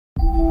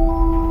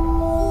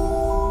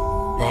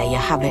you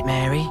have it,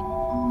 Mary.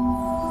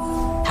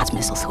 That's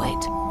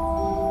Misselthwaite.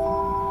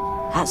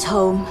 That's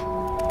home.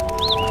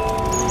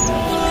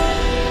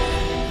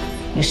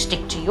 You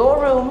stick to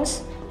your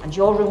rooms, and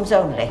your rooms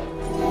only.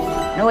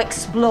 No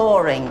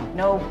exploring,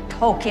 no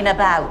poking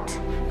about.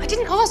 I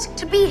didn't ask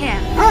to be here.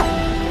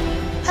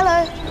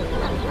 Hello.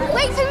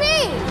 Wait for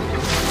me!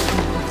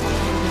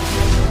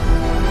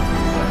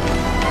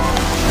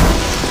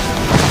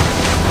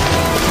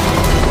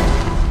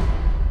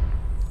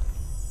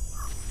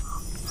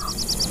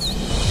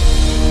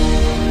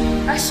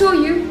 I saw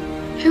you.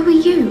 Who are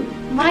you?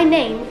 My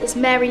name is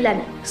Mary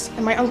Lennox,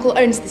 and my uncle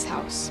owns this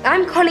house.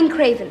 I'm Colin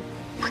Craven.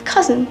 We're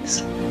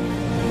cousins.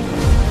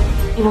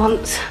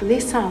 Once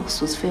this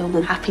house was filled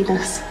with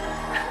happiness.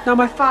 Now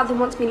my father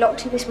wants me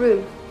locked in this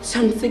room. It's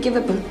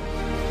unforgivable.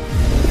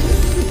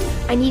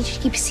 I need you to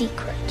keep a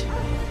secret.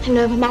 I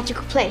know of a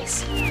magical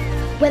place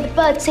where the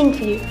birds sing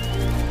for you.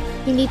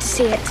 You need to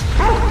see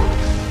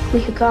it.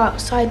 We could go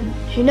outside and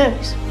who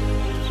knows?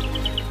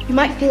 You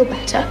might feel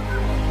better.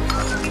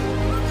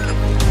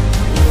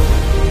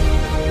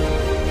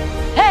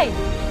 Hey!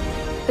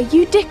 Are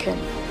you Dickon?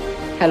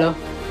 Hello.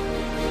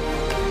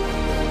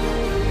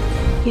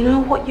 You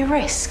know what you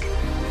risk?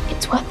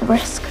 It's worth the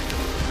risk.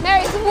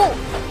 Mary, the wall!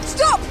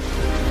 Stop!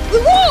 The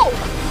wall!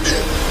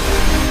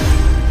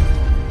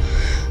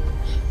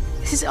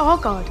 This is our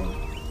garden,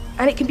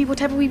 and it can be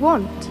whatever we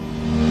want.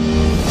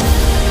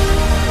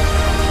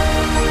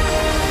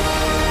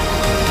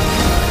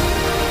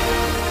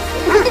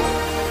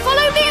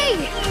 Follow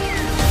me!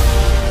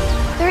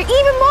 There are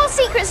even more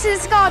secrets to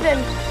this garden.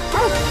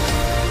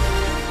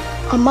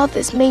 Our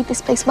mothers made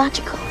this place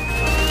magical.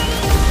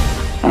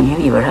 I knew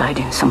you were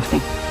hiding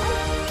something.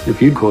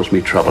 If you cause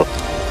me trouble,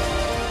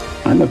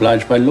 I'm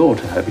obliged by law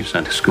to have you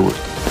sent to school.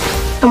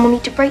 And we'll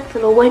need to break the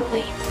law, won't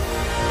we?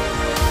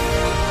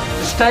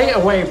 Stay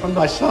away from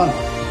my son.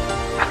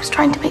 I was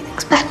trying to make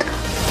things better.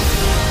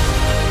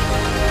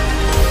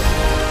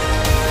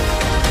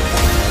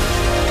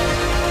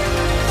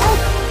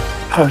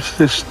 How's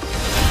this?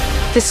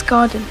 This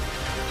garden,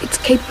 it's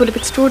capable of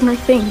extraordinary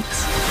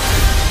things.